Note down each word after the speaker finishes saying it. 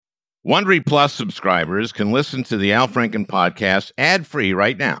Wondery Plus subscribers can listen to the Al Franken podcast ad-free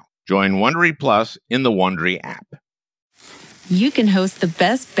right now. Join Wondery Plus in the Wondery app. You can host the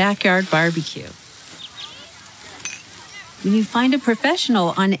best backyard barbecue when you find a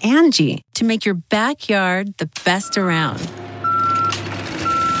professional on Angie to make your backyard the best around.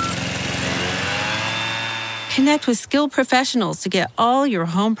 Connect with skilled professionals to get all your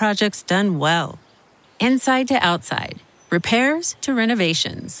home projects done well. Inside to outside, repairs to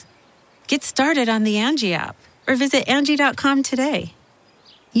renovations. Get started on the Angie app or visit Angie.com today.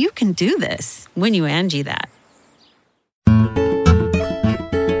 You can do this when you Angie that.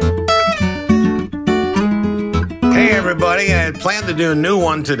 Hey everybody, I had planned to do a new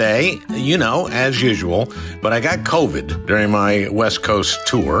one today, as usual, but I got COVID during my West Coast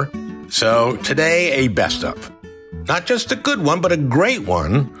tour. So today, a best of. Not just a good one, but a great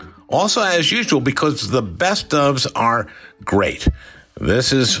one. Also, as usual, because the best ofs are great.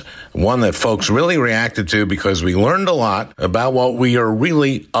 This is one that folks really reacted to because we learned a lot about what we are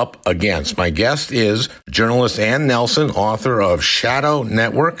really up against. My guest is journalist Ann Nelson, author of Shadow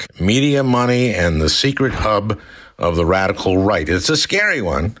Network, Media Money, and the Secret Hub of the Radical Right. It's a scary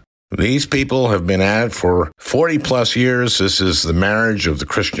one. These people have been at it for 40 plus years. This is the marriage of the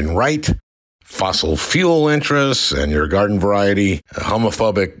Christian right, fossil fuel interests, and your garden variety,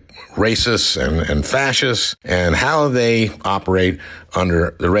 homophobic racists and fascists, and how they operate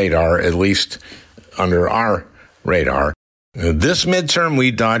under the radar, at least under our radar. This midterm,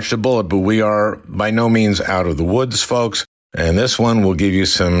 we dodged a bullet, but we are by no means out of the woods, folks. And this one will give you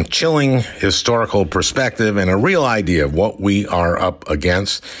some chilling historical perspective and a real idea of what we are up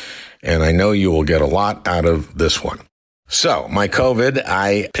against. And I know you will get a lot out of this one. So, my COVID,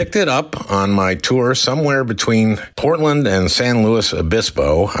 I picked it up on my tour somewhere between Portland and San Luis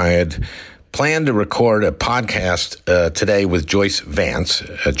Obispo. I had planned to record a podcast today with Joyce Vance,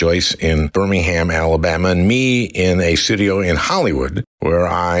 Joyce in Birmingham, Alabama, and me in a studio in Hollywood, where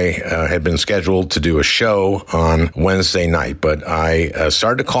I had been scheduled to do a show on Wednesday night. But I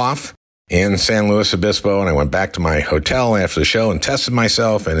started to cough in San Luis Obispo, and I went back to my hotel after the show and tested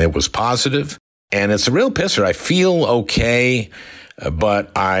myself, and it was positive. And it's a real pisser. I feel okay, but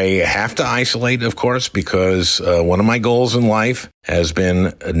I have to isolate, of course, because one of my goals in life has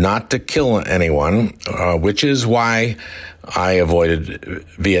been not to kill anyone, which is why I avoided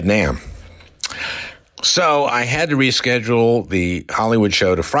Vietnam. So I had to reschedule the Hollywood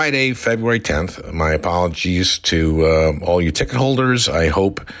show to Friday, February 10th. My apologies to all you ticket holders. I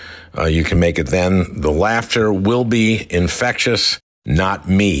hope you can make it then. The laughter will be infectious, not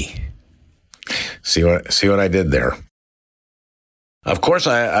me. See what I did there? Of course,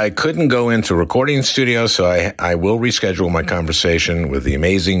 I couldn't go into recording studio, so I will reschedule my conversation with the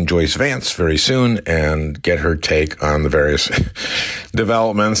amazing Joyce Vance very soon and get her take on the various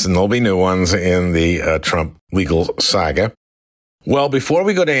developments, and there'll be new ones in the Trump legal saga. Well, before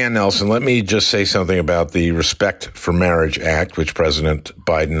we go to Ann Nelson, let me just say something about the Respect for Marriage Act, which President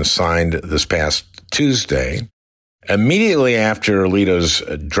Biden signed this past Tuesday. Immediately after Alito's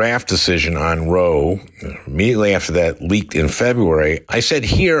draft decision on Roe, immediately after that leaked in February, I said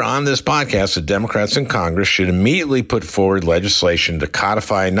here on this podcast that Democrats in Congress should immediately put forward legislation to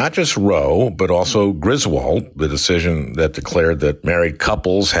codify not just Roe, but also Griswold, the decision that declared that married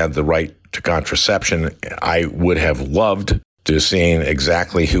couples had the right to contraception. I would have loved to have seen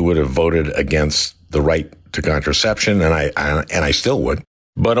exactly who would have voted against the right to contraception, and I still would.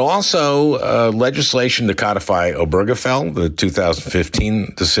 But also legislation to codify Obergefell, the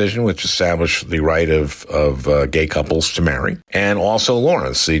 2015 decision, which established the right of gay couples to marry, and also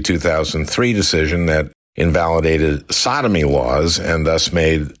Lawrence, the 2003 decision that invalidated sodomy laws and thus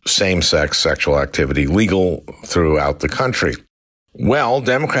made same-sex sexual activity legal throughout the country. Well,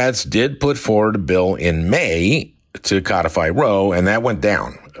 Democrats did put forward a bill in May to codify Roe, and that went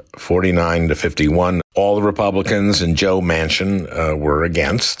down 49-51. All the Republicans and Joe Manchin were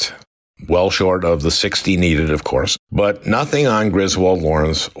against, well short of the 60 needed, of course, but nothing on Griswold,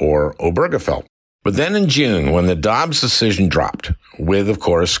 Lawrence, or Obergefell. But then in June, when the Dobbs decision dropped, with, of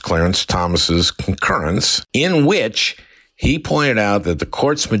course, Clarence Thomas's concurrence, in which he pointed out that the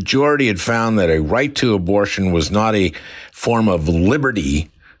court's majority had found that a right to abortion was not a form of liberty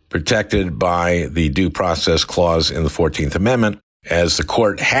protected by the Due Process Clause in the 14th Amendment, as the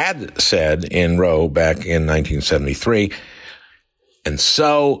court had said in Roe back in 1973. And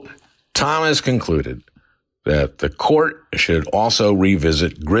so Thomas concluded that the court should also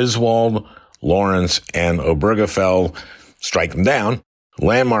revisit Griswold, Lawrence, and Obergefell, strike them down,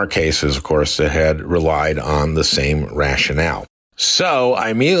 landmark cases, of course, that had relied on the same rationale. So I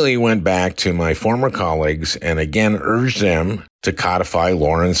immediately went back to my former colleagues and again urged them to codify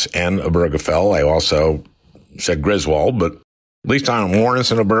Lawrence and Obergefell. I also said Griswold, but at least on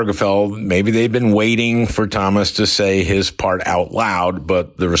Lawrence and Obergefell, maybe they've been waiting for Thomas to say his part out loud,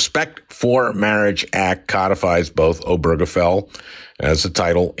 but the Respect for Marriage Act codifies both Obergefell, as the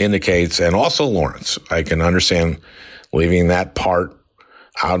title indicates, and also Lawrence. I can understand leaving that part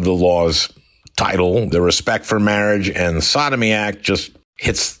out of the law's title. The Respect for Marriage and Sodomy Act just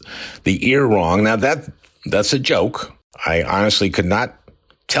hits the ear wrong. Now that's a joke. I honestly could not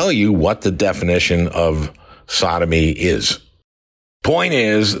tell you what the definition of sodomy is. Point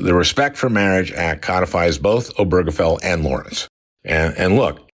is, the Respect for Marriage Act codifies both Obergefell and Lawrence. And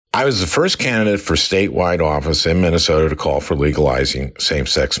look, I was the first candidate for statewide office in Minnesota to call for legalizing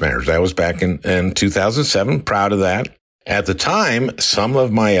same-sex marriage. That was back in 2007. Proud of that. At the time, some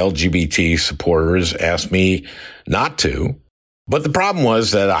of my LGBT supporters asked me not to, but the problem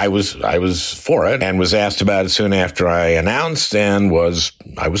was that I was for it and was asked about it soon after I announced and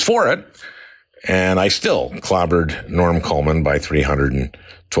I was for it. And I still clobbered Norm Coleman by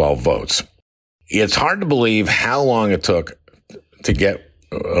 312 votes. It's hard to believe how long it took to get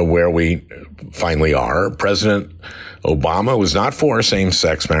where we finally are. President Obama was not for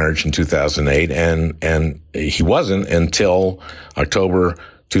same-sex marriage in 2008, and he wasn't until October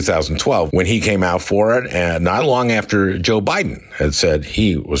 2012 when he came out for it, and not long after Joe Biden had said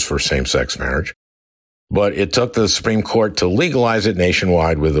he was for same-sex marriage. But it took the Supreme Court to legalize it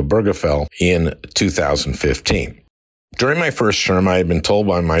nationwide with Obergefell in 2015. During my first term, I had been told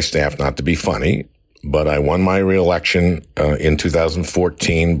by my staff not to be funny, but I won my reelection in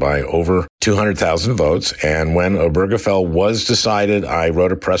 2014 by over 200,000 votes. And when Obergefell was decided, I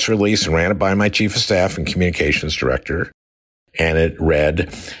wrote a press release and ran it by my chief of staff and communications director. And it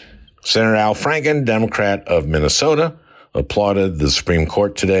read, Senator Al Franken, Democrat of Minnesota, applauded the Supreme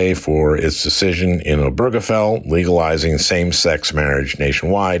Court today for its decision in Obergefell legalizing same-sex marriage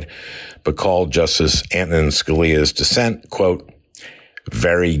nationwide, but called Justice Antonin Scalia's dissent, quote,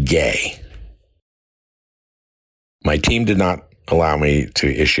 very gay. My team did not allow me to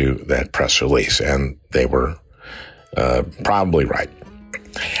issue that press release, and they were probably right.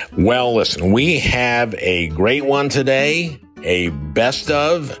 Well, listen, we have a great one today, a best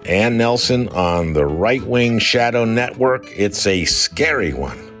of Ann Nelson on the Right Wing Shadow Network. It's a scary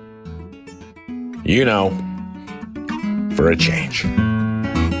one. You know, for a change.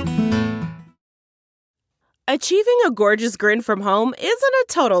 Achieving a gorgeous grin from home isn't a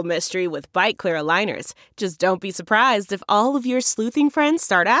total mystery with Byte Clear aligners. Just don't be surprised if all of your sleuthing friends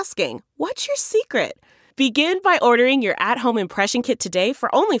start asking, what's your secret? Begin by ordering your at-home impression kit today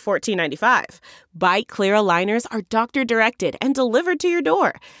for only $14.95. Byte Clear aligners are doctor-directed and delivered to your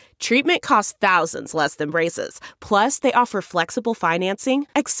door. Treatment costs thousands less than braces. Plus, they offer flexible financing,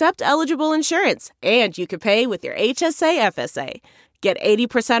 accept eligible insurance, and you can pay with your HSA FSA. Get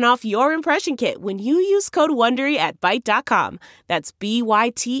 80% off your impression kit when you use code WONDERY at Byte.com. That's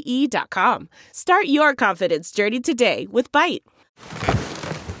BYTE.com. Start your confidence journey today with Byte.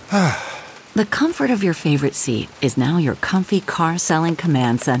 The comfort of your favorite seat is now your comfy car-selling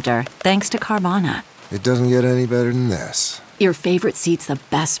command center, thanks to Carvana. It doesn't get any better than this. Your favorite seat's the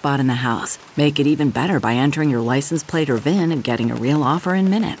best spot in the house. Make it even better by entering your license plate or VIN and getting a real offer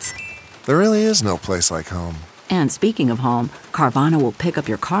in minutes. There really is no place like home. And speaking of home, Carvana will pick up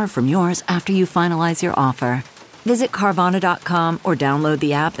your car from yours after you finalize your offer. Visit Carvana.com or download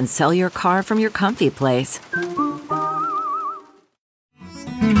the app and sell your car from your comfy place.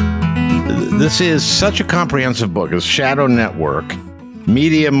 This is such a comprehensive book. It's Shadow Network,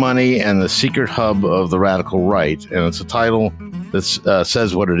 Media, Money, and the Secret Hub of the Radical Right. And it's a title that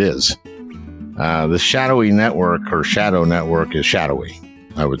says what it is. The shadowy network, or shadow network, is shadowy,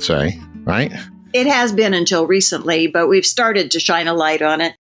 I would say, right? It has been until recently, but we've started to shine a light on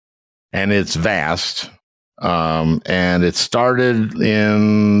it. And it's vast. And it started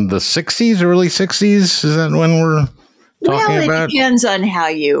in the 60s, early 60s. Is that when we're talking about? It depends on how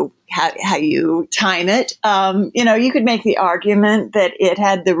you time it. You could make the argument that it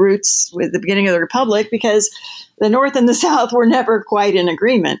had the roots with the beginning of the Republic because the North and the South were never quite in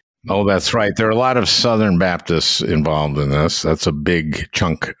agreement. Oh, that's right. There are a lot of Southern Baptists involved in this. That's a big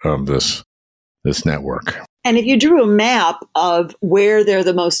chunk of this network. And if you drew a map of where they're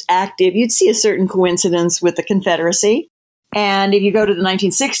the most active, you'd see a certain coincidence with the Confederacy. And if you go to the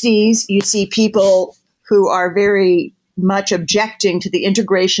 1960s, you see people who are very much objecting to the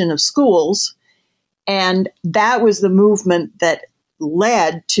integration of schools. And that was the movement that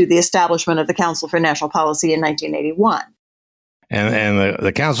led to the establishment of the Council for National Policy in 1981. And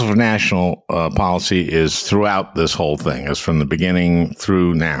the Council for National Policy is throughout this whole thing. It's from the beginning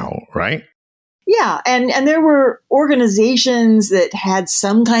through now, right? Yeah, and there were organizations that had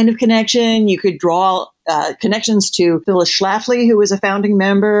some kind of connection. You could draw connections to Phyllis Schlafly, who was a founding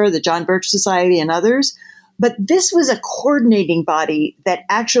member, the John Birch Society, and others. But this was a coordinating body that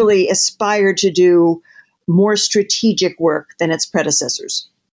actually aspired to do more strategic work than its predecessors.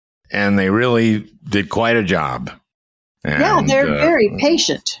 And they really did quite a job. And, they're very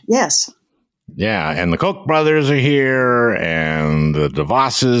patient. Yes. Yeah, and the Koch brothers are here, and the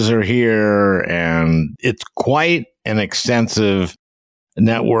DeVosses are here, and it's quite an extensive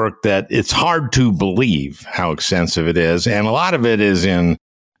network that it's hard to believe how extensive it is. And a lot of it is in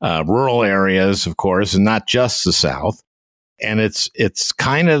rural areas, of course, and not just the South. And it's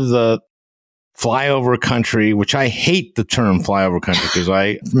kind of the flyover country, which I hate the term flyover country because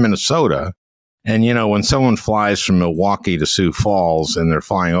I'm from Minnesota. And, you know, when someone flies from Milwaukee to Sioux Falls and they're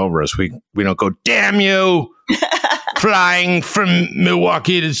flying over us, we don't go, damn you, flying from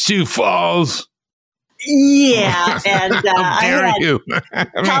Milwaukee to Sioux Falls. Yeah. And how dare you?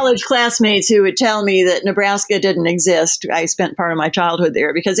 College classmates who would tell me that Nebraska didn't exist. I spent part of my childhood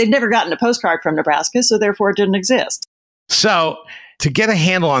there because they'd never gotten a postcard from Nebraska, so therefore it didn't exist. So to get a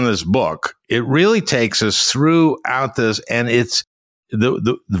handle on this book, it really takes us throughout this, and it's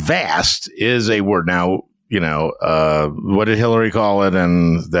the vast is a word. Now, you know, what did Hillary call it?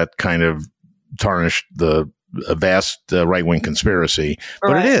 And that kind of tarnished a vast right-wing conspiracy.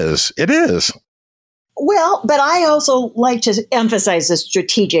 But Right. It is. Well, but I also like to emphasize the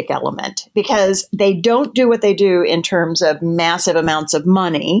strategic element because they don't do what they do in terms of massive amounts of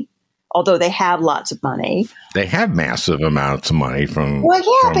money, although they have lots of money. They have massive amounts of money from. Well,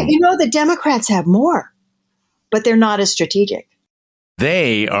 yeah, from, but you know, the Democrats have more, but they're not as strategic.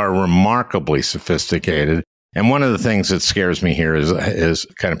 They are remarkably sophisticated. And one of the things that scares me here is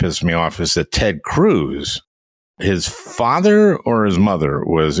kind of pisses me off is that Ted Cruz, his father or his mother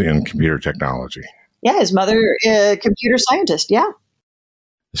was in computer technology. Yeah, his mother, a computer scientist. Yeah.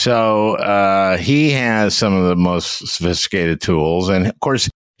 So he has some of the most sophisticated tools. And of course,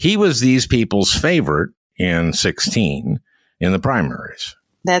 he was these people's favorite in 16 in the primaries.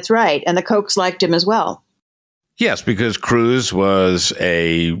 That's right. And the Kochs liked him as well. Yes, because Cruz was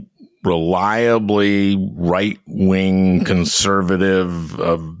a reliably right-wing conservative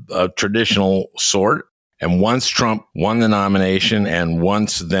of a traditional sort. And once Trump won the nomination and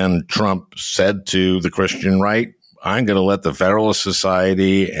once then Trump said to the Christian right, I'm going to let the Federalist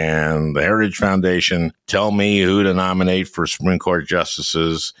Society and the Heritage Foundation tell me who to nominate for Supreme Court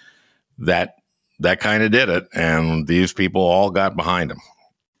justices, that kind of did it. And these people all got behind him.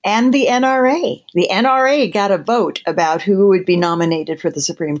 And the NRA. The NRA got a vote about who would be nominated for the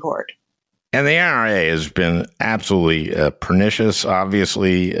Supreme Court. And the NRA has been absolutely pernicious,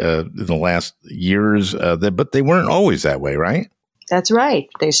 obviously, in the last years, but they weren't always that way, right? That's right.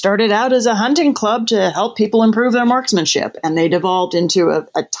 They started out as a hunting club to help people improve their marksmanship, and they devolved into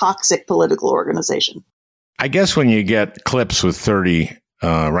a toxic political organization. I guess when you get clips with 30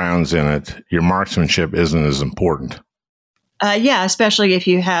 rounds in it, your marksmanship isn't as important. Yeah, especially if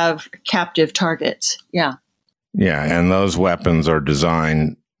you have captive targets. Yeah. Yeah, and those weapons are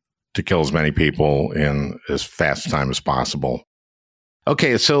designed to kill as many people in as fast a time as possible.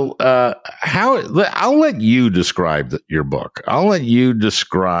 Okay, so I'll let you describe your book. I'll let you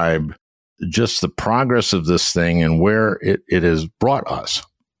describe just the progress of this thing and where it has brought us.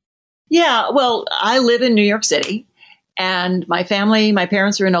 Yeah, well, I live in New York City, and my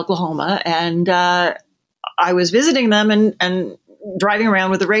parents are in Oklahoma, and I was visiting them and driving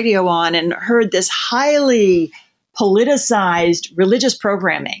around with the radio on and heard this highly politicized religious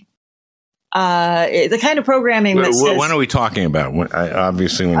programming. The kind of programming that says... When are we talking about?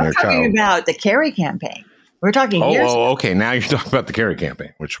 Obviously, when you're a child. I'm talking about the Kerry campaign. We're talking years ago. Okay. Now you're talking about the Kerry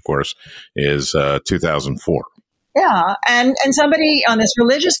campaign, which, of course, is 2004. Yeah, and somebody on this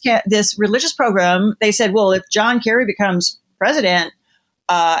religious program, they said, well, if John Kerry becomes president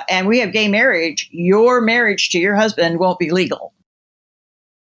and we have gay marriage, your marriage to your husband won't be legal.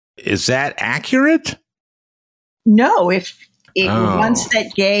 Is that accurate? No, once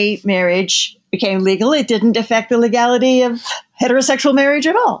that gay marriage became legal, it didn't affect the legality of heterosexual marriage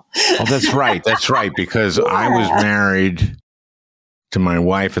at all. Oh, that's right. That's right. Because yeah. I was married to my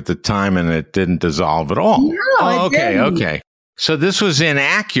wife at the time and it didn't dissolve at all. No, Okay. So this was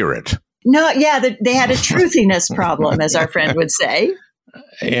inaccurate. No, yeah, they had a truthiness problem, as our friend would say.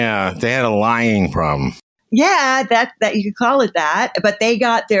 Yeah, they had a lying problem. Yeah, that you could call it that. But they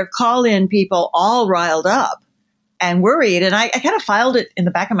got their call-in people all riled up and worried. And I kind of filed it in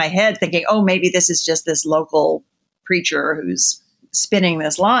the back of my head thinking, oh, maybe this is just this local preacher who's spinning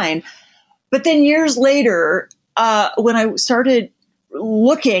this line. But then years later, when I started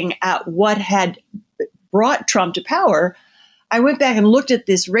looking at what had brought Trump to power, I went back and looked at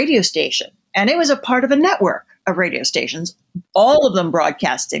this radio station, and it was a part of a network of radio stations, all of them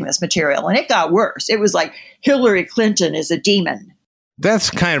broadcasting this material. And it got worse. It was like Hillary Clinton is a demon. That's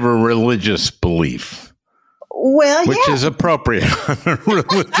kind of a religious belief. Well, which is appropriate on a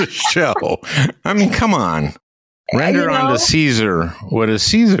religious show. I mean, come on. Render unto Caesar what is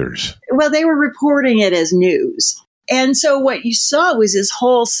Caesar's. Well, they were reporting it as news. And so what you saw was this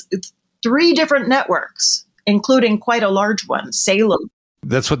whole 3 different networks, including quite a large one, Salem.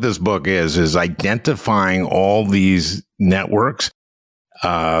 That's what this book is identifying all these networks,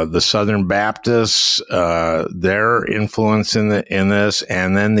 the Southern Baptists, their influence in this,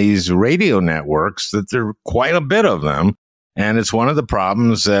 and then these radio networks, that there are quite a bit of them. And it's one of the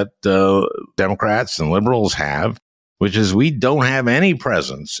problems that Democrats and liberals have, which is we don't have any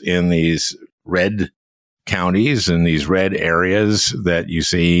presence in these red counties and these red areas that you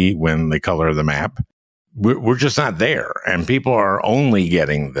see when they color the map. We're just not there. And people are only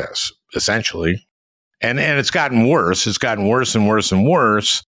getting this, essentially. And it's gotten worse. It's gotten worse and worse and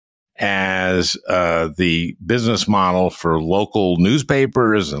worse as the business model for local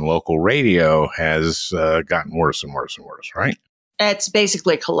newspapers and local radio has gotten worse and worse and worse, right? It's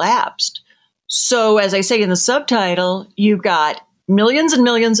basically collapsed. So as I say in the subtitle, you've got millions and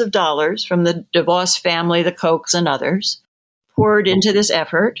millions of dollars from the DeVos family, the Kochs and others, poured into this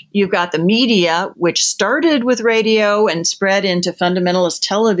effort. You've got the media, which started with radio and spread into fundamentalist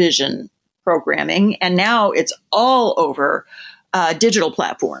television programming, and now it's all over digital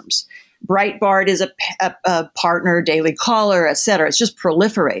platforms. Breitbart is a partner, Daily Caller, et cetera. It's just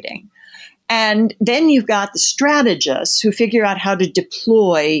proliferating. And then you've got the strategists who figure out how to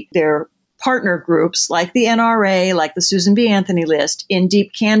deploy their partner groups like the NRA, like the Susan B. Anthony list, in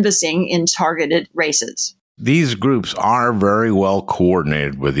deep canvassing in targeted races. These groups are very well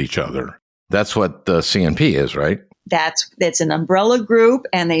coordinated with each other. That's what the CNP is, right? It's an umbrella group,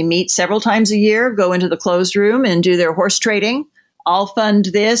 and they meet several times a year, go into the closed room and do their horse trading. I'll fund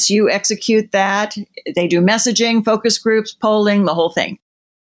this, you execute that. They do messaging, focus groups, polling, the whole thing.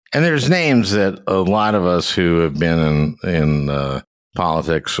 And there's names that a lot of us who have been in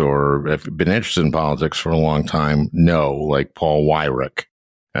politics or have been interested in politics for a long time know, like Paul Weyrich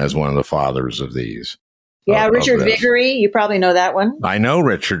as one of the fathers of these. Yeah, Richard Viguerie, you probably know that one. I know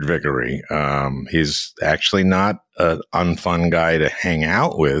Richard Viguerie. He's actually not an unfun guy to hang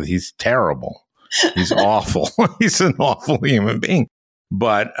out with. He's terrible. He's awful. He's an awful human being.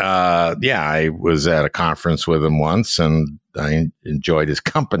 But yeah, I was at a conference with him once, and I enjoyed his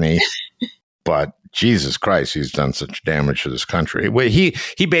company. But Jesus Christ, he's done such damage to this country.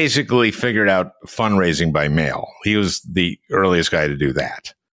 He basically figured out fundraising by mail. He was the earliest guy to do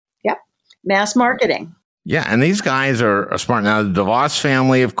that. Yep, mass marketing. Yeah, and these guys are smart. Now, the DeVos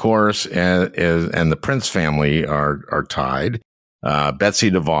family, of course, and the Prince family are tied. Betsy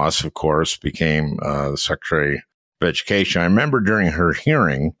DeVos, of course, became the Secretary of Education. I remember during her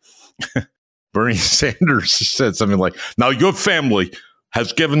hearing, Bernie Sanders said something like, "Now your family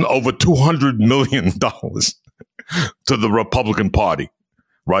has given over $200 million to the Republican Party,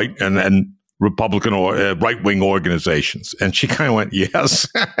 right? And Republican or right-wing organizations." And she kind of went, yes.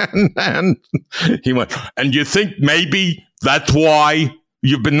 and he went, "And you think maybe that's why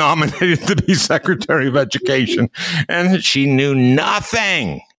you've been nominated to be Secretary of Education?" And she knew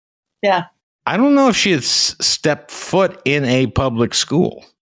nothing. Yeah. I don't know if she had stepped foot in a public school.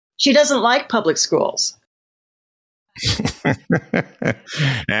 She doesn't like public schools.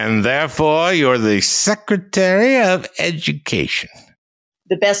 And therefore, you're the Secretary of Education.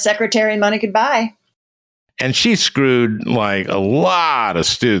 The best secretary money could buy. And she screwed like a lot of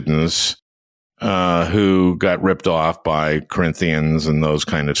students who got ripped off by Corinthians and those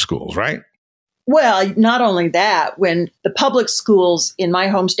kind of schools, right? Well, not only that, when the public schools in my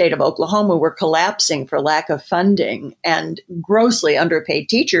home state of Oklahoma were collapsing for lack of funding and grossly underpaid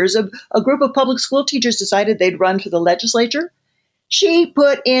teachers, a group of public school teachers decided they'd run for the legislature. She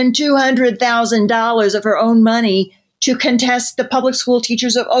put in $200,000 of her own money to contest the public school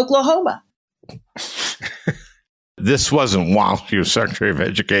teachers of Oklahoma. This wasn't while she was Secretary of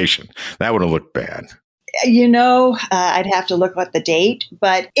Education. That would have looked bad. You know, I'd have to look at the date,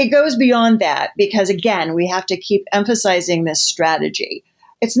 but it goes beyond that because, again, we have to keep emphasizing this strategy.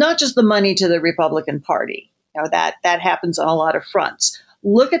 It's not just the money to the Republican Party. You know, that happens on a lot of fronts.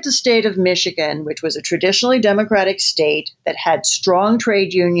 Look at the state of Michigan, which was a traditionally Democratic state that had strong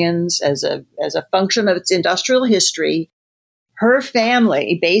trade unions as a function of its industrial history. Her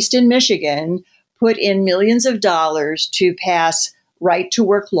family, based in Michigan, put in millions of dollars to pass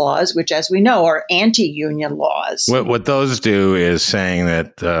right-to-work laws, which, as we know, are anti-union laws. What those do is saying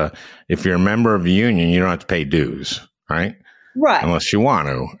that if you're a member of a union, you don't have to pay dues, right? Right. Unless you want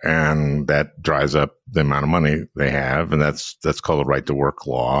to. And that dries up the amount of money they have. And that's called a right-to-work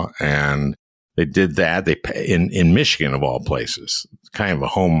law. And they did that. They pay in Michigan, of all places. It's kind of a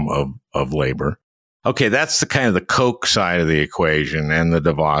home of labor. Okay, that's the kind of the Koch side of the equation and the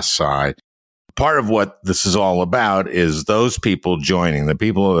DeVos side. Part of what this is all about is those people joining, the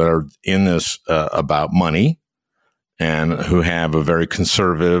people that are in this about money and who have a very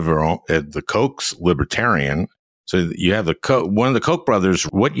conservative, or the Koch's libertarian. So you have one of the Koch brothers.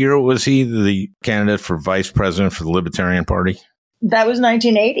 What year was he the candidate for vice president for the Libertarian Party? That was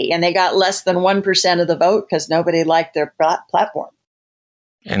 1980, and they got less than 1% of the vote because nobody liked their platform.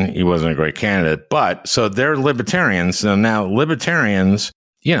 And he wasn't a great candidate. But so they're libertarians. So now libertarians,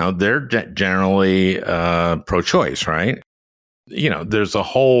 they're generally pro-choice, right? There's a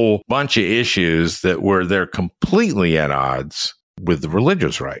whole bunch of issues where they're completely at odds with the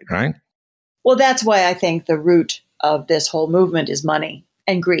religious right, right? Well, that's why I think the root of this whole movement is money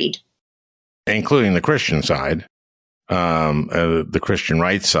and greed. Including the Christian side, the Christian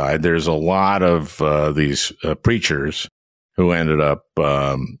right side. There's a lot of these preachers who ended up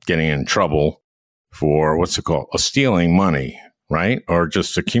getting in trouble for, what's it called? Stealing money, right? Or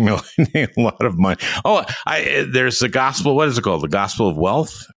just accumulating a lot of money. Oh, there's the gospel. What is it called? The gospel of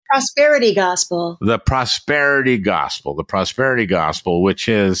wealth? Prosperity gospel. The prosperity gospel. The prosperity gospel, which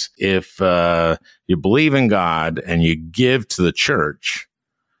is if you believe in God and you give to the church,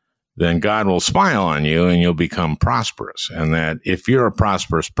 then God will smile on you and you'll become prosperous. And that if you're a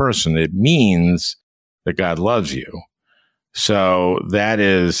prosperous person, it means that God loves you. So that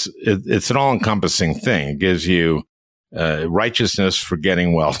it's an all-encompassing thing. It gives you righteousness for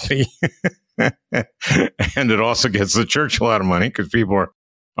getting wealthy. And it also gets the church a lot of money because people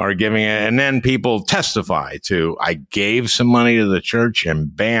are giving it. And then people testify to, I gave some money to the church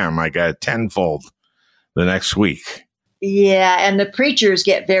and bam, I got it tenfold the next week. Yeah, and the preachers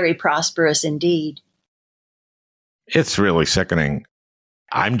get very prosperous indeed. It's really sickening.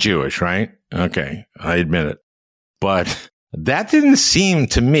 I'm Jewish, right? Okay, I admit it. But that didn't seem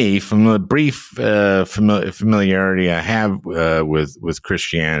to me, from the brief familiarity I have with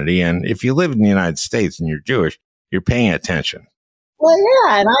Christianity, and if you live in the United States and you're Jewish, you're paying attention. Well,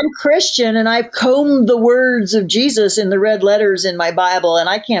 yeah, and I'm Christian, and I've combed the words of Jesus in the red letters in my Bible, and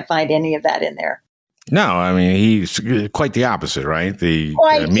I can't find any of that in there. No, I mean, he's quite the opposite, right? The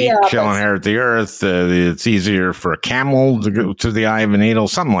meek shall inherit the earth. It's easier for a camel to go to the eye of a needle,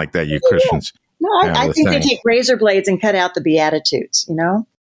 something like that, you Christians. No, I think they take razor blades and cut out the Beatitudes,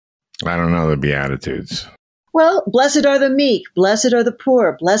 I don't know the Beatitudes. Well, blessed are the meek, blessed are the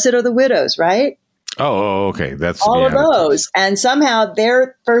poor, blessed are the widows, right? Oh, okay. That's all of those. And somehow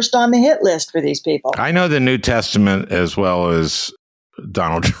they're first on the hit list for these people. I know the New Testament as well as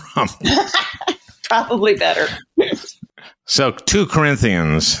Donald Trump. Probably better. So 2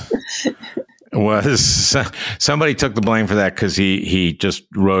 Corinthians was, somebody took the blame for that because he just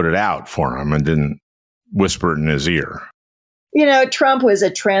wrote it out for him and didn't whisper it in his ear. Trump was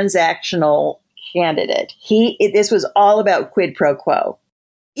a transactional candidate. This was all about quid pro quo.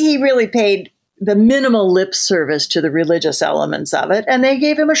 He really paid the minimal lip service to the religious elements of it, and they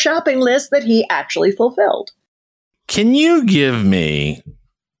gave him a shopping list that he actually fulfilled. Can you give me,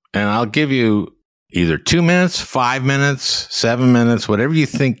 and I'll give you either 2 minutes, 5 minutes, 7 minutes, whatever you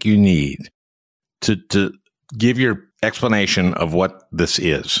think you need to give your explanation of what this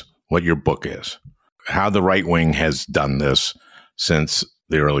is, what your book is, how the right wing has done this since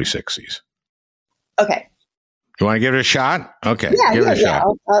the early 60s. Okay. You want to give it a shot? Okay. Give it a shot.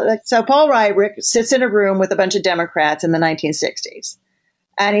 So Paul Weyrich sits in a room with a bunch of Democrats in the 1960s.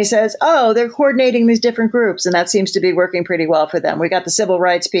 And he says, they're coordinating these different groups, and that seems to be working pretty well for them. We got the civil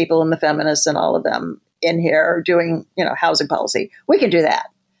rights people and the feminists and all of them in here doing, housing policy. We can do that.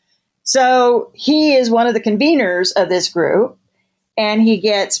 So he is one of the conveners of this group, and he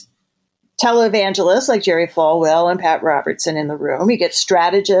gets televangelists like Jerry Falwell and Pat Robertson in the room. He gets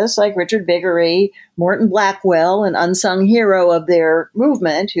strategists like Richard Viguerie, Morton Blackwell, an unsung hero of their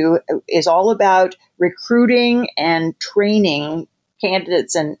movement, who is all about recruiting and training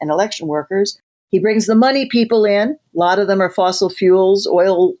candidates and election workers. He brings the money people in. A lot of them are fossil fuels,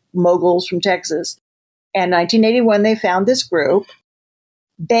 oil moguls from Texas. And 1981, they found this group.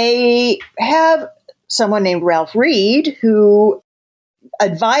 They have someone named Ralph Reed who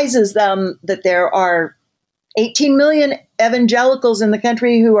advises them that there are 18 million evangelicals in the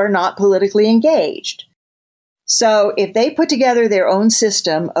country who are not politically engaged. So if they put together their own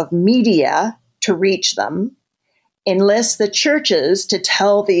system of media to reach them, enlist the churches to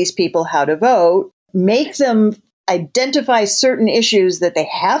tell these people how to vote, make them identify certain issues that they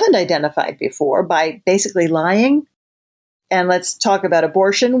haven't identified before by basically lying. And let's talk about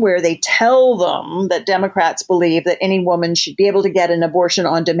abortion, where they tell them that Democrats believe that any woman should be able to get an abortion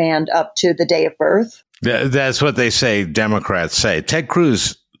on demand up to the day of birth. That's what they say, Democrats say. Ted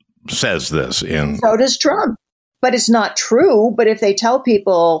Cruz says this. So does Trump. But it's not true. But if they tell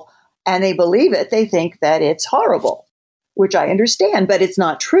people and they believe it, they think that it's horrible, which I understand, but it's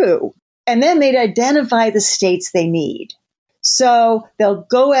not true. And then they'd identify the states they need. So they'll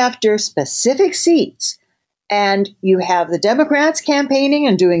go after specific seats. And you have the Democrats campaigning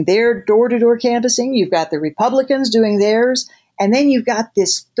and doing their door-to-door canvassing. You've got the Republicans doing theirs. And then you've got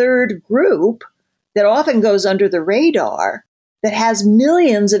this third group that often goes under the radar that has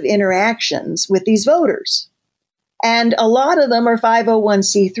millions of interactions with these voters. And a lot of them are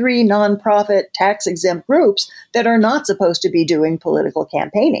 501c3 nonprofit tax-exempt groups that are not supposed to be doing political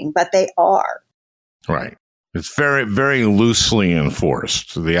campaigning, but they are. Right. It's very, very loosely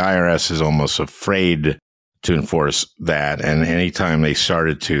enforced. The IRS is almost afraid to enforce that. And anytime they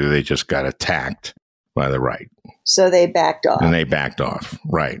started to, they just got attacked by the right. So they backed off. And they backed off.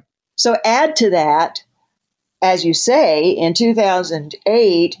 Right. So add to that, as you say, in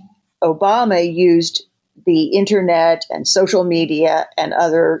 2008, Obama used the internet and social media and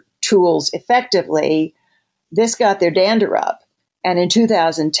other tools effectively. This got their dander up. And in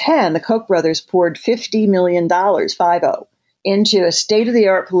 2010, the Koch brothers poured $50 million, 50, into a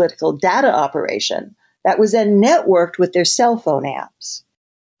state-of-the-art political data operation that was then networked with their cell phone apps.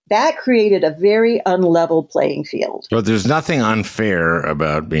 That created a very unlevel playing field. But there's nothing unfair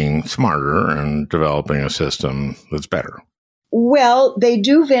about being smarter and developing a system that's better. Well, they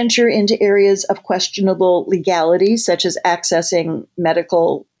do venture into areas of questionable legality, such as accessing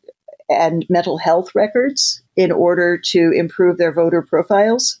medical and mental health records in order to improve their voter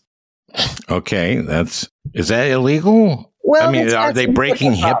profiles. Okay, is that illegal? Well, I mean, are they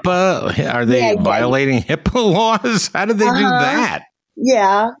breaking HIPAA? Are they violating HIPAA laws? How did they do that?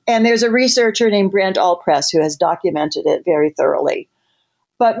 Yeah, and there's a researcher named Brent Allpress who has documented it very thoroughly.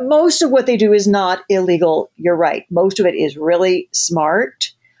 But most of what they do is not illegal. You're right. Most of it is really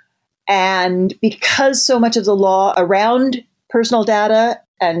smart. And because so much of the law around personal data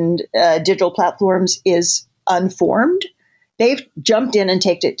and digital platforms is unformed, they've jumped in and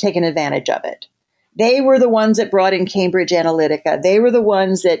taken advantage of it. They were the ones that brought in Cambridge Analytica. They were the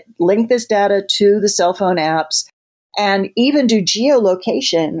ones that linked this data to the cell phone apps and even do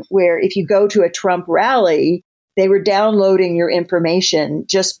geolocation, where if you go to a Trump rally, they were downloading your information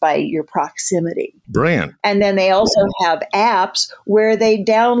just by your proximity. Brilliant. And then they also have apps where they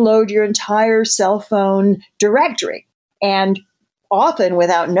download your entire cell phone directory. And often,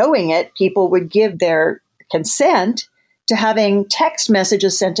 without knowing it, people would give their consent to having text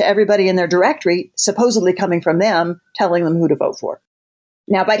messages sent to everybody in their directory, supposedly coming from them, telling them who to vote for.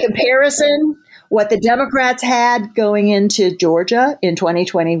 Now, by comparison, what the Democrats had going into Georgia in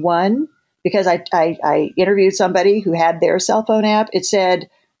 2021, because I interviewed somebody who had their cell phone app, it said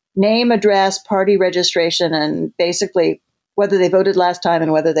name, address, party registration, and basically whether they voted last time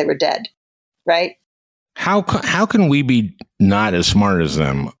and whether they were dead, right? How can we be not as smart as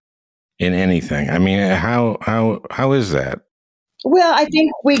them in anything? I mean, how is that? Well, I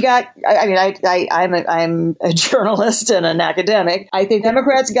think I'm a journalist and an academic. I think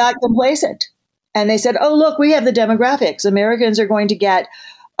Democrats got complacent and they said, oh, look, we have the demographics. Americans are going to get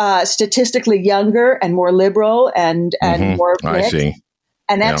statistically younger and more liberal and more mixed. I see.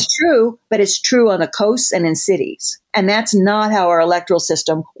 And that's true, but it's true on the coasts and in cities. And that's not how our electoral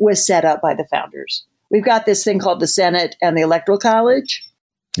system was set up by the founders. We've got this thing called the Senate and the Electoral College.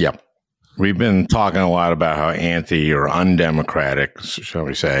 Yep. We've been talking a lot about how anti or undemocratic, shall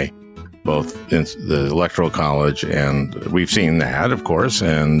we say, both in the Electoral College, and we've seen that, of course,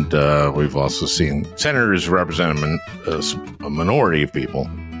 and we've also seen senators representing a minority of people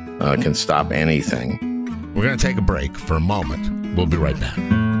can stop anything. We're going to take a break for a moment. We'll be right back.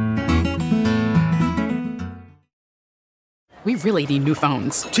 We really need new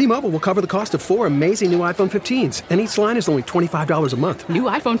phones. T-Mobile will cover the cost of 4 amazing new iPhone 15s, and each line is only $25 a month. New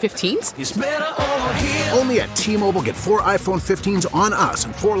iPhone 15s? It's better over here. Only at T-Mobile, get 4 iPhone 15s on us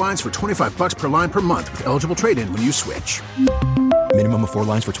and 4 lines for $25 per line per month with eligible trade-in when you switch. Minimum of 4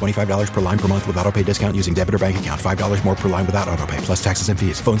 lines for $25 per line per month with autopay discount using debit or bank account. $5 more per line without autopay, plus taxes and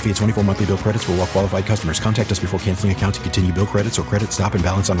fees. Phone fee at 24 monthly bill credits for well-qualified customers. Contact us before canceling account to continue bill credits or credit stop and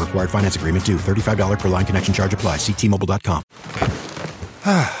balance on required finance agreement due. $35 per line connection charge applies. See T-Mobile.com.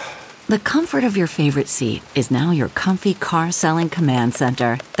 The comfort of your favorite seat is now your comfy car selling command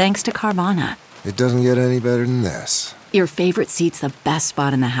center, thanks to Carvana. It doesn't get any better than this. Your favorite seat's the best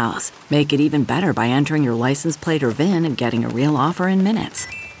spot in the house. Make it even better by entering your license plate or VIN and getting a real offer in minutes.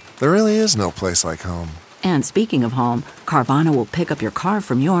 There really is no place like home. And speaking of home, Carvana will pick up your car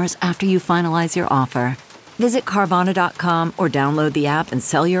from yours after you finalize your offer. Visit Carvana.com or download the app and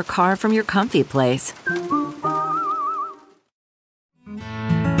sell your car from your comfy place.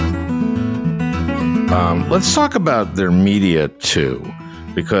 Let's talk about their media, too,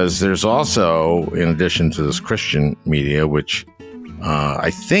 because there's also, in addition to this Christian media, which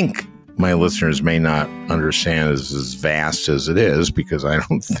I think my listeners may not understand is as vast as it is, because I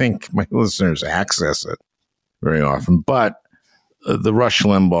don't think my listeners access it very often, but the Rush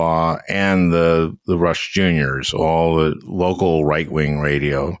Limbaugh and the Rush Juniors, all the local right-wing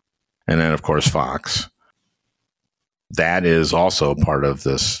radio, and then, of course, Fox. That is also part of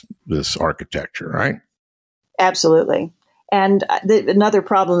this architecture, right? Absolutely. And another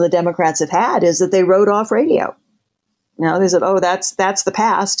problem the Democrats have had is that they wrote off radio. You know, they said, oh, that's the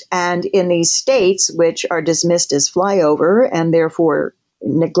past. And in these states, which are dismissed as flyover and therefore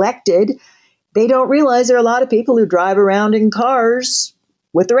neglected, they don't realize there are a lot of people who drive around in cars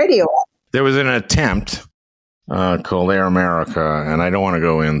with the radio on. There was an attempt called Air America, and I don't want to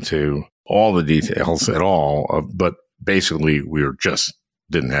go into all the details at all, but basically we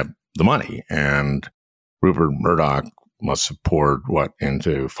didn't have the money. And Rupert Murdoch must have poured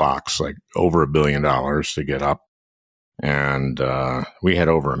into Fox, like over $1 billion to get up. And we had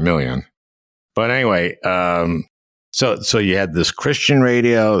over 1 million. But anyway, so you had this Christian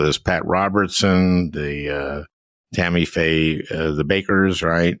radio, this Pat Robertson, the Tammy Faye, the Bakers,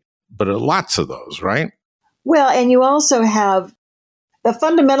 right? But lots of those, right? Well, and you also have the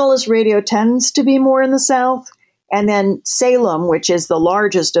fundamentalist radio tends to be more in the South. And then Salem, which is the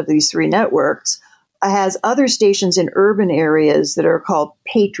largest of these three networks, has other stations in urban areas that are called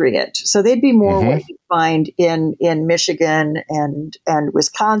Patriot. So they'd be more what you find in Michigan and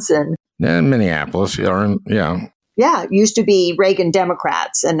Wisconsin. And Minneapolis, yeah. Yeah, used to be Reagan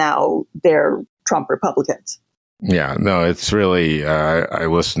Democrats, and now they're Trump Republicans. Yeah, no, it's really, I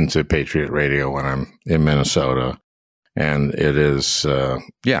listen to Patriot Radio when I'm in Minnesota, and it is,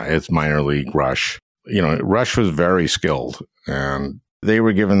 it's minor league Rush. You know, Rush was very skilled, and they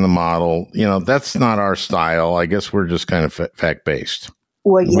were given the model. You know, that's not our style. I guess we're just kind of fact-based.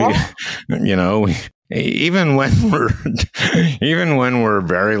 Well, yeah. Even when we're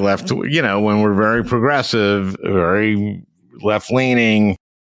very left, when we're very progressive, very left-leaning,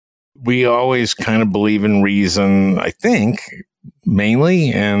 we always kind of believe in reason, I think,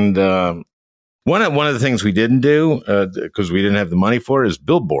 mainly. And one of the things we didn't do, because we didn't have the money for it, is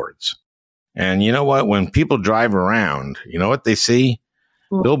billboards. And you know what? When people drive around, you know what they see?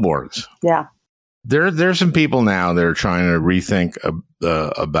 Billboards. Yeah. There's some people now that are trying to rethink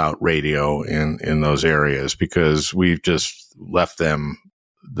about radio in those areas, because we've just left them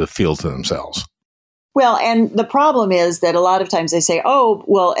the field to themselves. Well, and the problem is that a lot of times they say, oh,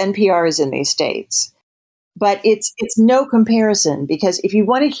 well, NPR is in these states. But it's no comparison, because if you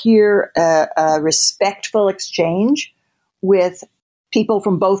want to hear a respectful exchange with people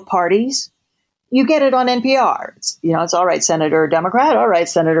from both parties, you get it on NPR. It's all right, Senator Democrat. All right,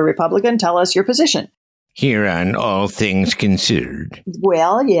 Senator Republican. Tell us your position. Here on All Things Considered.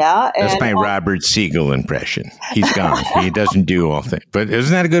 Well, yeah. That's my Robert Siegel impression. He's gone. He doesn't do all things. But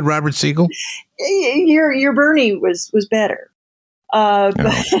isn't that a good Robert Siegel? Your Bernie was better. I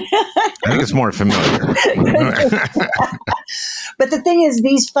think it's more familiar. But the thing is,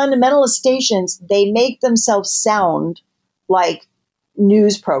 these fundamentalist stations, they make themselves sound like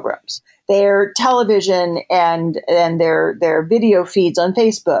news programs. Their television and their video feeds on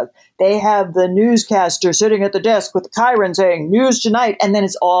Facebook, they have the newscaster sitting at the desk with the Chiron saying news tonight, and then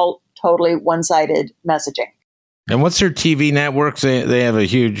it's all totally one-sided messaging. And what's their TV networks? They have a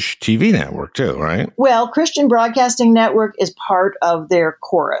huge TV network too, right? Well, Christian Broadcasting Network is part of their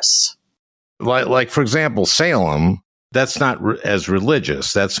chorus. Like for example, Salem. That's not as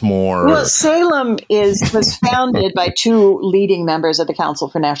religious. That's more. Well, Salem was founded by two leading members of the Council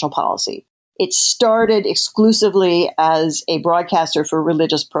for National Policy. It started exclusively as a broadcaster for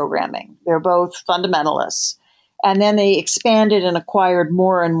religious programming. They're both fundamentalists. And then they expanded and acquired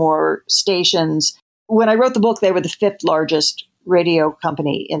more and more stations. When I wrote the book, they were the fifth largest radio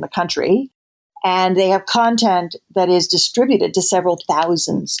company in the country. And they have content that is distributed to several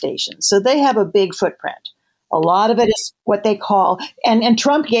thousand stations. So they have a big footprint. A lot of it is what they call, and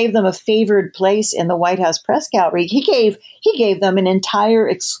Trump gave them a favored place in the White House press gallery. He gave them an entire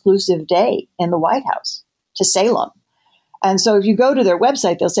exclusive day in the White House to Salem. And so if you go to their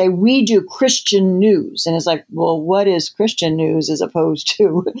website, they'll say, we do Christian news. And it's like, well, what is Christian news as opposed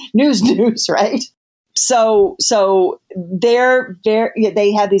to news, right? So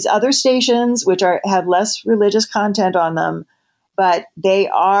they have these other stations which have less religious content on them, but they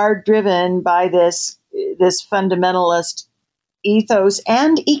are driven by this fundamentalist ethos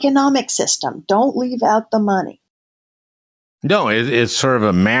and economic system. Don't leave out the money. No, it's sort of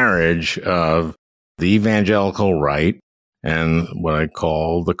a marriage of the evangelical right and what I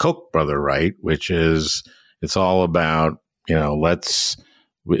call the Koch brother right, which is it's all about,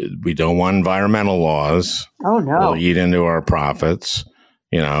 we don't want environmental laws. Oh, no. We'll eat into our profits.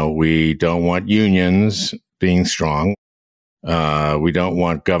 We don't want unions being strong. We don't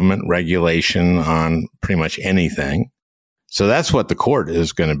want government regulation on pretty much anything. So that's what the court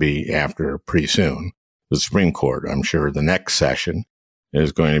is going to be after pretty soon. The Supreme Court, I'm sure the next session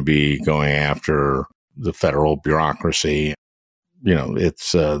is going to be going after the federal bureaucracy.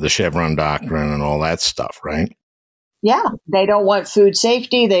 It's the Chevron doctrine and all that stuff, right? Yeah. They don't want food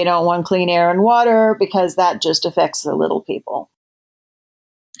safety. They don't want clean air and water because that just affects the little people.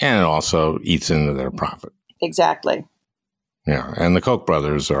 And it also eats into their profit. Exactly. Yeah. And the Koch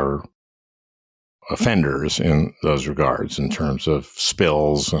brothers are offenders in those regards in terms of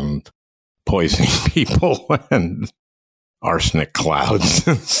spills and poisoning people and arsenic clouds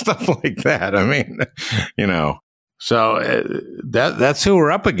and stuff like that. I mean, so that's who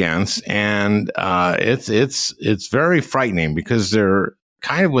we're up against. And it's very frightening because they're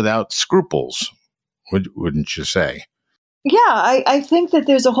kind of without scruples, wouldn't you say? Yeah, I think that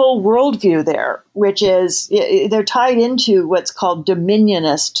there's a whole worldview there, which is they're tied into what's called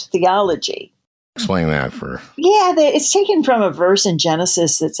dominionist theology. Explain that for... Yeah, it's taken from a verse in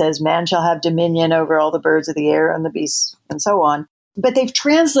Genesis that says, man shall have dominion over all the birds of the air and the beasts and so on. But they've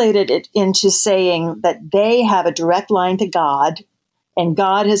translated it into saying that they have a direct line to God, and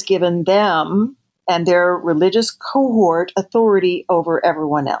God has given them and their religious cohort authority over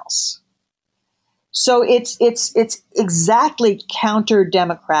everyone else. So it's exactly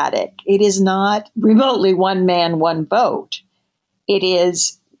counter-democratic. It is not remotely one man, one vote. It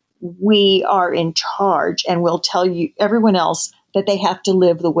is we are in charge and we'll tell you everyone else that they have to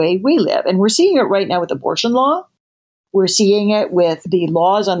live the way we live. And we're seeing it right now with abortion law. We're seeing it with the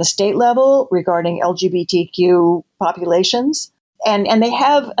laws on the state level regarding LGBTQ populations. And they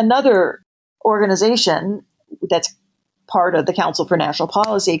have another organization that's part of the Council for National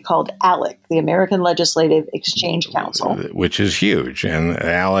Policy called ALEC, the American Legislative Exchange Council. Which is huge. And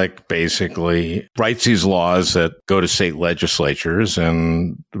ALEC basically writes these laws that go to state legislatures,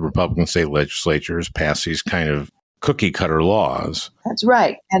 and the Republican state legislatures pass these kind of cookie cutter laws. That's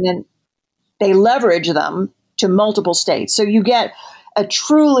right. And then they leverage them to multiple states. So you get a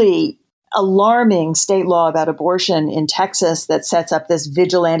truly alarming state law about abortion in Texas that sets up this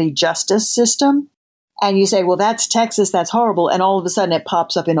vigilante justice system. And you say, well, that's Texas, that's horrible. And all of a sudden it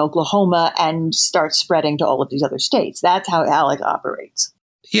pops up in Oklahoma and starts spreading to all of these other states. That's how ALEC operates.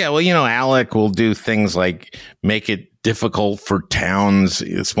 Yeah, well, ALEC will do things like make it difficult for towns,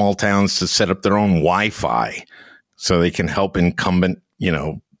 small towns, to set up their own Wi-Fi so they can help incumbent,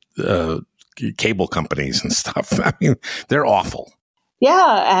 cable companies and stuff. I mean, they're awful.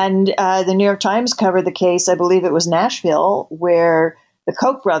 Yeah, and the New York Times covered the case, I believe it was Nashville, where the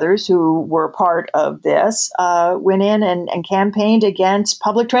Koch brothers, who were part of this, went in and campaigned against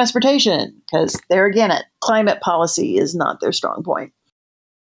public transportation because they're again it. Climate policy is not their strong point.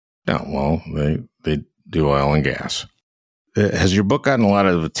 No, well, they do oil and gas. Has your book gotten a lot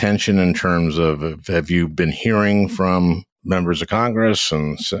of attention in terms of, have you been hearing from members of Congress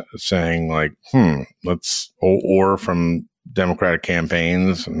and saying like, or from Democratic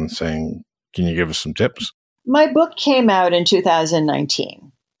campaigns and saying, can you give us some tips? My book came out in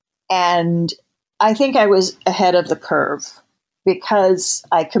 2019, and I think I was ahead of the curve because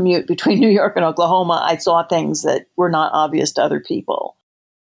I commute between New York and Oklahoma. I saw things that were not obvious to other people.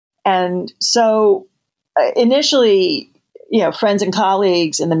 And so initially, friends and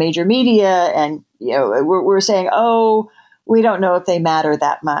colleagues in the major media and, we're saying, oh, we don't know if they matter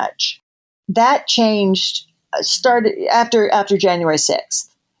that much. That changed, started after January 6th.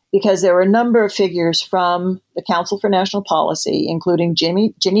 Because there were a number of figures from the Council for National Policy, including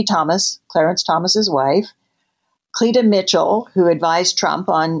Ginny Thomas, Clarence Thomas's wife, Cleta Mitchell, who advised Trump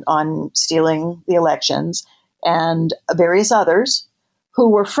on stealing the elections, and various others who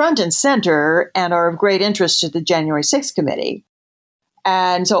were front and center and are of great interest to the January 6th committee.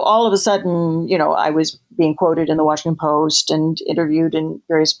 And so all of a sudden, I was being quoted in the Washington Post and interviewed in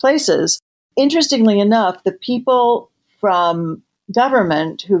various places. Interestingly enough, the people from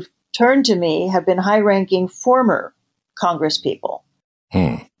government who've turned to me have been high-ranking former Congress people.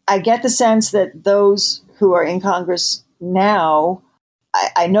 I get the sense that those who are in Congress now,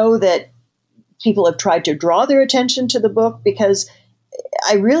 I know that people have tried to draw their attention to the book because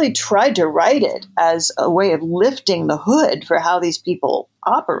I really tried to write it as a way of lifting the hood for how these people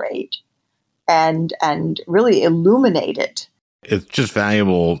operate and really illuminate it. It's just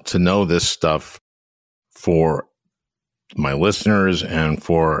valuable to know this stuff for my listeners and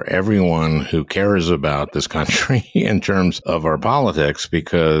for everyone who cares about this country in terms of our politics,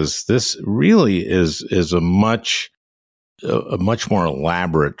 because this really is a much more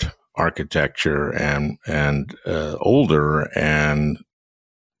elaborate architecture and older and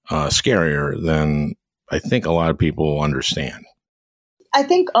scarier than I think a lot of people understand. I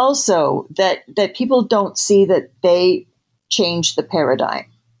think also that people don't see that they changed the paradigm.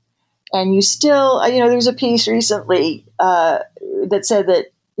 And you still, there was a piece recently that said that,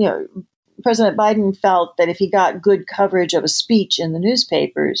 President Biden felt that if he got good coverage of a speech in the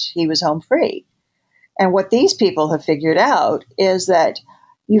newspapers, he was home free. And what these people have figured out is that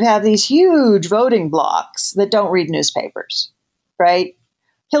you have these huge voting blocks that don't read newspapers, right?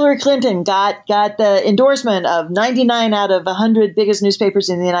 Hillary Clinton got the endorsement of 99 out of 100 biggest newspapers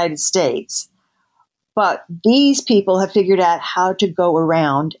in the United States. But these people have figured out how to go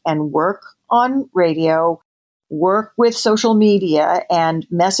around and work on radio, work with social media and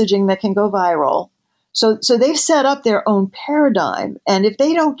messaging that can go viral. So they've set up their own paradigm. And if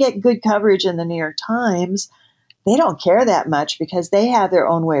they don't get good coverage in the New York Times, they don't care that much because they have their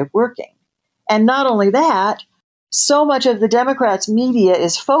own way of working. And not only that, so much of the Democrats' media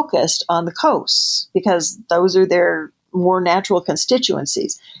is focused on the coasts because those are their more natural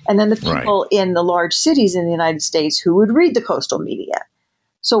constituencies. And then the people in the large cities in the United States who would read the coastal media.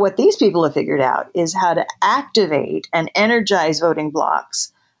 So what these people have figured out is how to activate and energize voting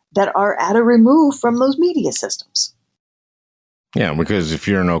blocks that are at a remove from those media systems. Yeah, because if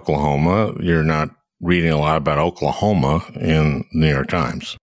you're in Oklahoma, you're not reading a lot about Oklahoma in the New York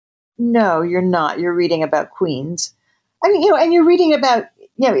Times. No, you're not. You're reading about Queens. I mean, and you're reading about,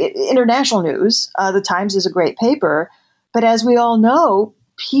 international news. The Times is a great paper. But as we all know,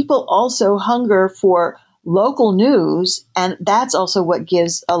 people also hunger for local news, and that's also what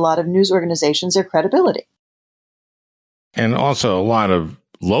gives a lot of news organizations their credibility. And also a lot of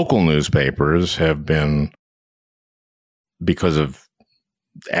local newspapers have been, because of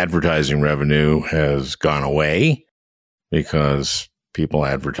advertising revenue has gone away because people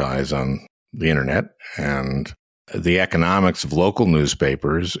advertise on the internet, and the economics of local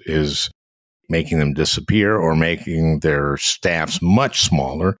newspapers is making them disappear or making their staffs much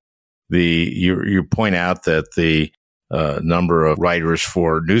smaller. You point out that the number of writers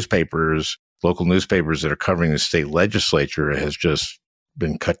for newspapers, local newspapers that are covering the state legislature has just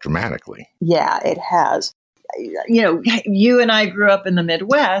been cut dramatically. Yeah, it has. You and I grew up in the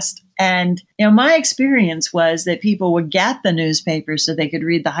Midwest, and my experience was that people would get the newspaper so they could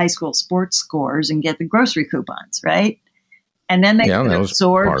read the high school sports scores and get the grocery coupons, right? And then they could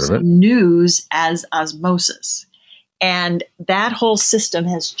absorb news as osmosis. And that whole system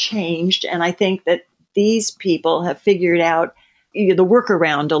has changed, and I think that these people have figured out the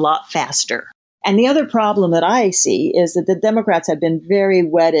workaround a lot faster. And the other problem that I see is that the Democrats have been very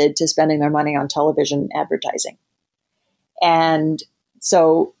wedded to spending their money on television advertising. And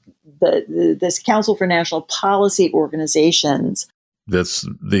so this Council for National Policy Organizations. That's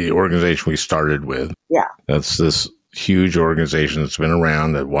the organization we started with. Yeah. That's this huge organization that's been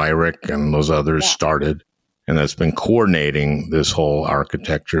around that Weyrich and those others started, and that's been coordinating this whole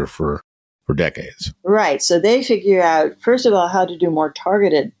architecture for decades. Right. So they figure out, first of all, how to do more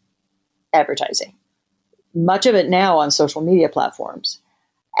targeted advertising, much of it now on social media platforms,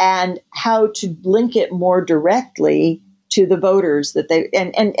 and how to link it more directly to the voters that they,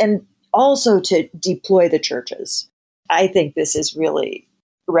 and also to deploy the churches. I think this is really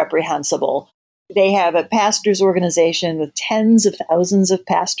reprehensible. They have a pastors organization with tens of thousands of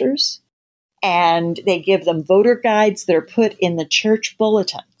pastors, and they give them voter guides that are put in the church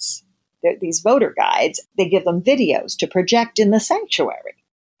bulletins. These voter guides, they give them videos to project in the sanctuary.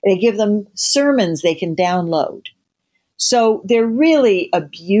 They give them sermons they can download. So they're really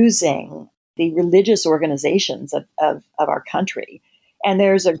abusing the religious organizations of our country. And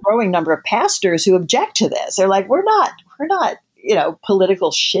there's a growing number of pastors who object to this. They're like, we're not,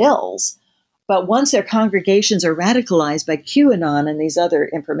 political shills. But once their congregations are radicalized by QAnon and these other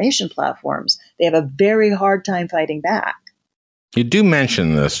information platforms, they have a very hard time fighting back. You do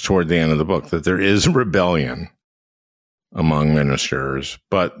mention this toward the end of the book, that there is rebellion among ministers,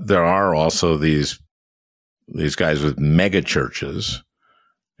 but there are also these guys with mega churches,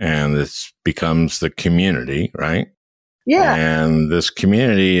 and this becomes the community, right? Yeah. And this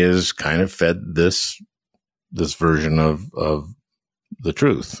community is kind of fed this version of the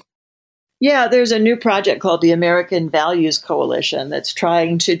truth. Yeah, there's a new project called the American Values Coalition that's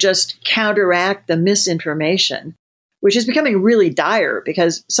trying to just counteract the misinformation, which is becoming really dire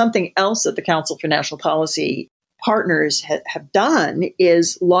because something else that the Council for National Policy partners have done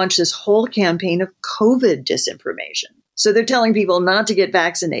is launch this whole campaign of COVID disinformation. So they're telling people not to get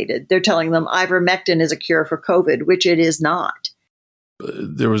vaccinated. They're telling them ivermectin is a cure for COVID, which it is not.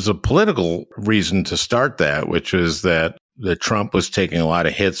 There was a political reason to start that, which was that Trump was taking a lot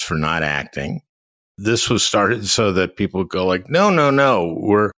of hits for not acting. This was started so that people go like, no,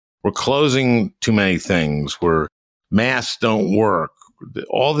 we're closing too many things. Masks don't work.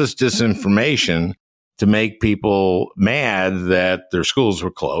 All this disinformation to make people mad that their schools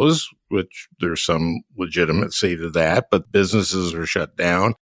were closed, which there's some legitimacy to that, but businesses are shut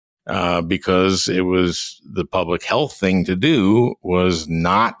down because it was the public health thing to do was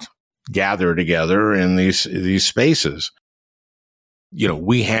not gather together in these spaces. You know,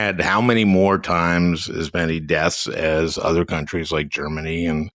 we had how many more times as many deaths as other countries like Germany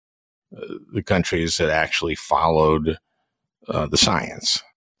and the countries that actually followed the science.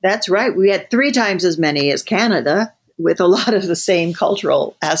 That's right. We had 3 times as many as Canada with a lot of the same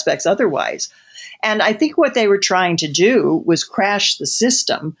cultural aspects otherwise. And I think what they were trying to do was crash the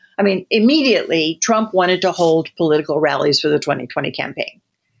system. I mean, immediately, Trump wanted to hold political rallies for the 2020 campaign.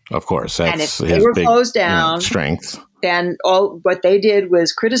 Of course. That's and if they were closed down, strength. Then what they did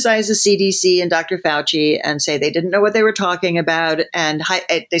was criticize the CDC and Dr. Fauci and say they didn't know what they were talking about. And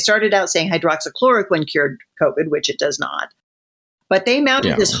they started out saying hydroxychloroquine cured COVID, which it does not. But they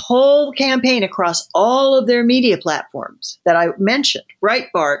mounted this whole campaign across all of their media platforms that I mentioned,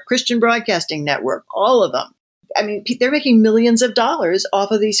 Breitbart, Christian Broadcasting Network, all of them. I mean, they're making millions of dollars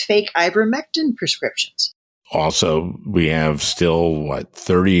off of these fake ivermectin prescriptions. Also, we have still,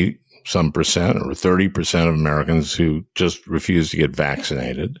 30% or 30% of Americans who just refuse to get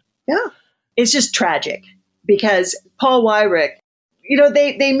vaccinated. Yeah. It's just tragic because Paul Weyrich, you know,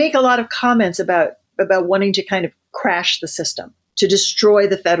 they make a lot of comments about wanting to kind of crash the system, to destroy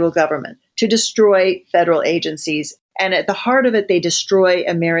the federal government, to destroy federal agencies. And at the heart of it, they destroy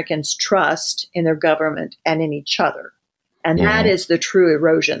Americans' trust in their government and in each other. And that is the true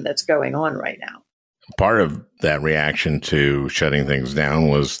erosion that's going on right now. Part of that reaction to shutting things down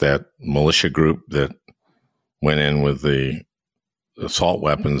was that militia group that went in with the assault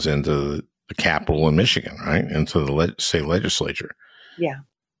weapons into the Capitol in Michigan, right? Into the state legislature. Yeah.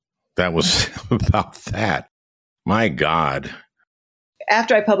 That was about that. My God.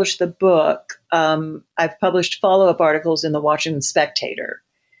 After I published the book, I've published follow-up articles in the Washington Spectator.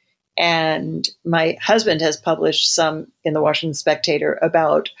 And my husband has published some in the Washington Spectator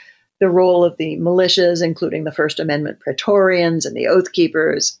about the role of the militias, including the First Amendment Praetorians and the Oath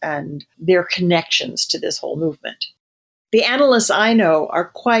Keepers, and their connections to this whole movement. The analysts I know are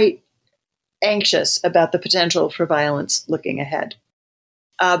quite anxious about the potential for violence looking ahead.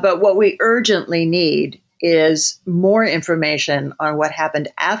 But what we urgently need is more information on what happened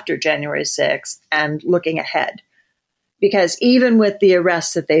after January 6th and looking ahead. Because even with the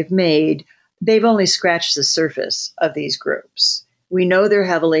arrests that they've made, they've only scratched the surface of these groups. We know they're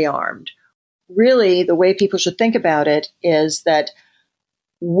heavily armed. Really, the way people should think about it is that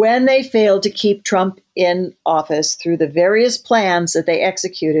when they failed to keep Trump in office through the various plans that they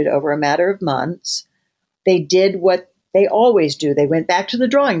executed over a matter of months, they did what they always do. They went back to the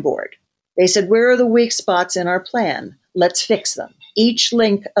drawing board. They said, where are the weak spots in our plan? Let's fix them. Each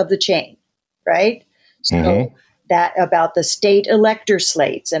link of the chain, right? So that about the state elector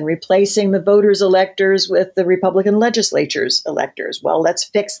slates and replacing the voters' electors with the Republican legislature's electors. Well, let's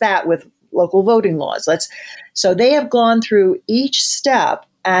fix that with local voting laws. So they have gone through each step,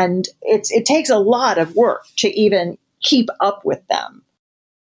 and it takes a lot of work to even keep up with them.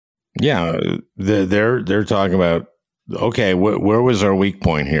 Yeah, they're talking about, okay, where was our weak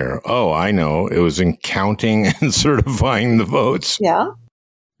point here? Oh, I know. It was in counting and certifying the votes. Yeah.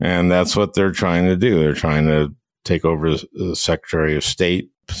 And that's what they're trying to do. They're trying to take over the Secretary of State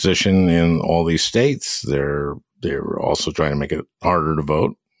position in all these states. They're also trying to make it harder to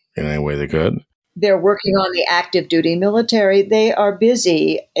vote in any way they could. They're working on the active duty military. They are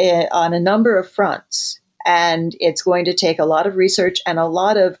busy on a number of fronts. And it's going to take a lot of research and a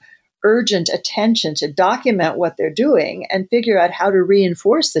lot of urgent attention to document what they're doing and figure out how to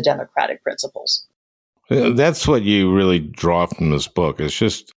reinforce the democratic principles. That's what you really draw from this book. It's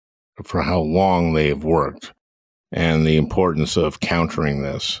just for how long they have worked and the importance of countering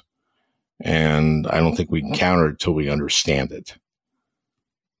this. And I don't think we can counter it till we understand it.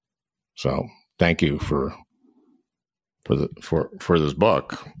 So thank you for for this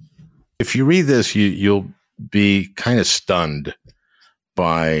book. If you read this, you'll be kind of stunned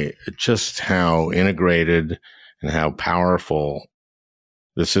by just how integrated and how powerful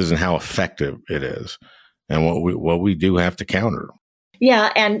this is and how effective it is, and what we do have to counter.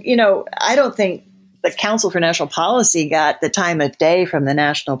 Yeah, and I don't think the Council for National Policy got the time of day from the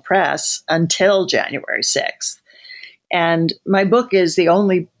national press until January 6th. And my book is the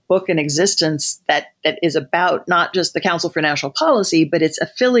only book in existence that is about not just the Council for National Policy, but its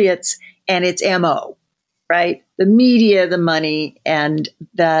affiliates and its MO, right? The media, the money, and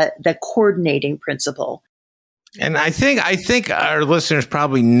the coordinating principle. And I think our listeners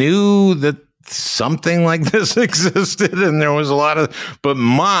probably knew that something like this existed, and there was a lot of, but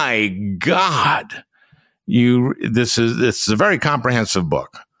my God, this is a very comprehensive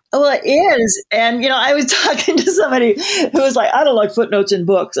book. Well, it is. And, I was talking to somebody who was like, I don't like footnotes in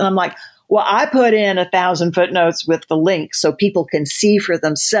books. And I'm like, well, I put in 1,000 footnotes with the link so people can see for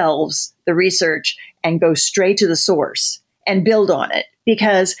themselves the research and go straight to the source and build on it.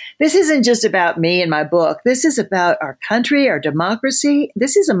 Because this isn't just about me and my book. This is about our country, our democracy.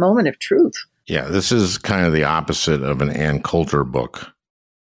 This is a moment of truth. Yeah, this is kind of the opposite of an Ann Coulter book,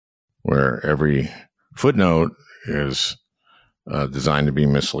 where every footnote is designed to be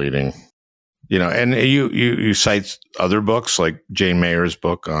misleading. And you cite other books like Jane Mayer's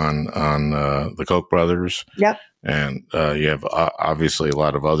book on the Koch brothers. Yep. And you have obviously a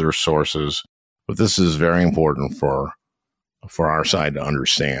lot of other sources, but this is very important for our side to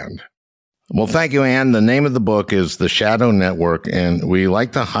understand. Well, thank you, Ann. The name of the book is The Shadow Network, and we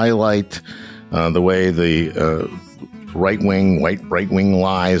like to highlight the way the right-wing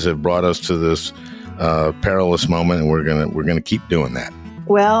lies have brought us to this perilous moment, and we're gonna keep doing that.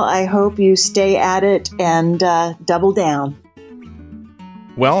 Well, I hope you stay at it and double down.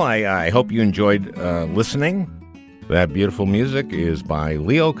 Well, I hope you enjoyed listening. That beautiful music is by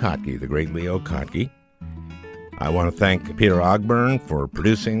Leo Kottke, the great Leo Kottke. I want to thank Peter Ogburn for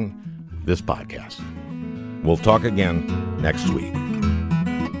producing this podcast. We'll talk again next week.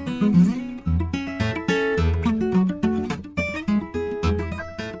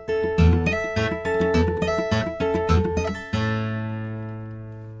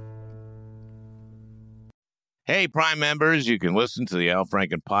 Hey, Prime members, you can listen to the Al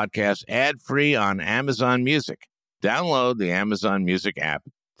Franken podcast ad-free on Amazon Music. Download the Amazon Music app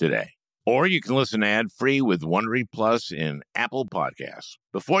today. Or you can listen ad-free with Wondery Plus in Apple Podcasts.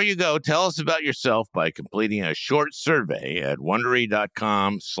 Before you go, tell us about yourself by completing a short survey at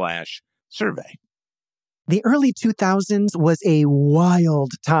Wondery.com/survey. The early 2000s was a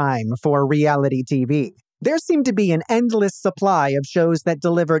wild time for reality TV. There seemed to be an endless supply of shows that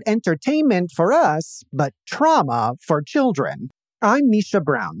delivered entertainment for us, but trauma for children. I'm Misha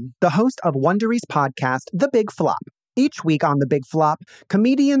Brown, the host of Wondery's podcast, The Big Flop. Each week on The Big Flop,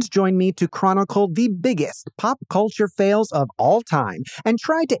 comedians join me to chronicle the biggest pop culture fails of all time and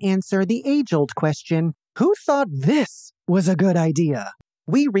try to answer the age-old question, who thought this was a good idea?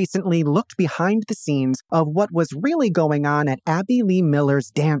 We recently looked behind the scenes of what was really going on at Abby Lee Miller's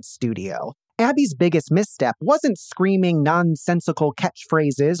dance studio. Abby's biggest misstep wasn't screaming nonsensical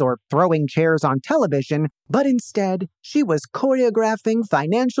catchphrases or throwing chairs on television, but instead, she was choreographing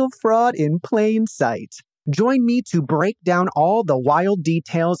financial fraud in plain sight. Join me to break down all the wild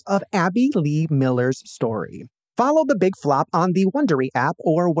details of Abby Lee Miller's story. Follow The Big Flop on the Wondery app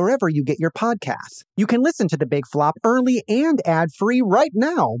or wherever you get your podcasts. You can listen to The Big Flop early and ad-free right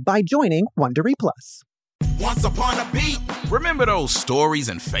now by joining Wondery Plus. Once upon a beat. Remember those stories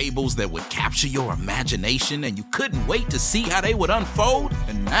and fables that would capture your imagination and you couldn't wait to see how they would unfold?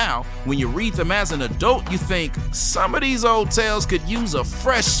 And now, when you read them as an adult, you think, some of these old tales could use a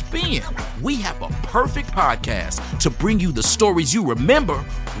fresh spin. We have a perfect podcast to bring you the stories you remember,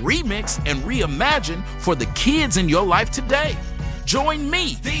 remix, and reimagine for the kids in your life today. Join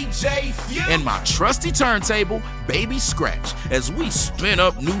me, DJ Few, and my trusty turntable, Baby Scratch, as we spin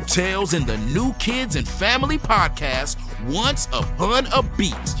up new tales in the New Kids and Family podcast, Once Upon a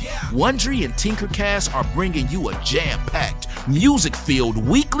Beat. Wondery and Tinkercast are bringing you a jam-packed, music-filled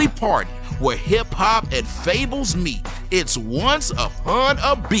weekly party where hip-hop and fables meet. It's Once Upon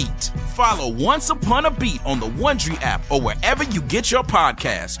a Beat. Follow Once Upon a Beat on the Wondery app or wherever you get your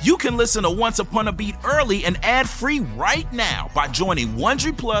podcasts. You can listen to Once Upon a Beat early and ad-free right now by joining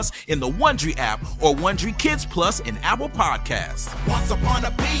Wondery Plus in the Wondery app or Wondery Kids Plus in Apple Podcasts. Once Upon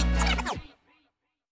a Beat.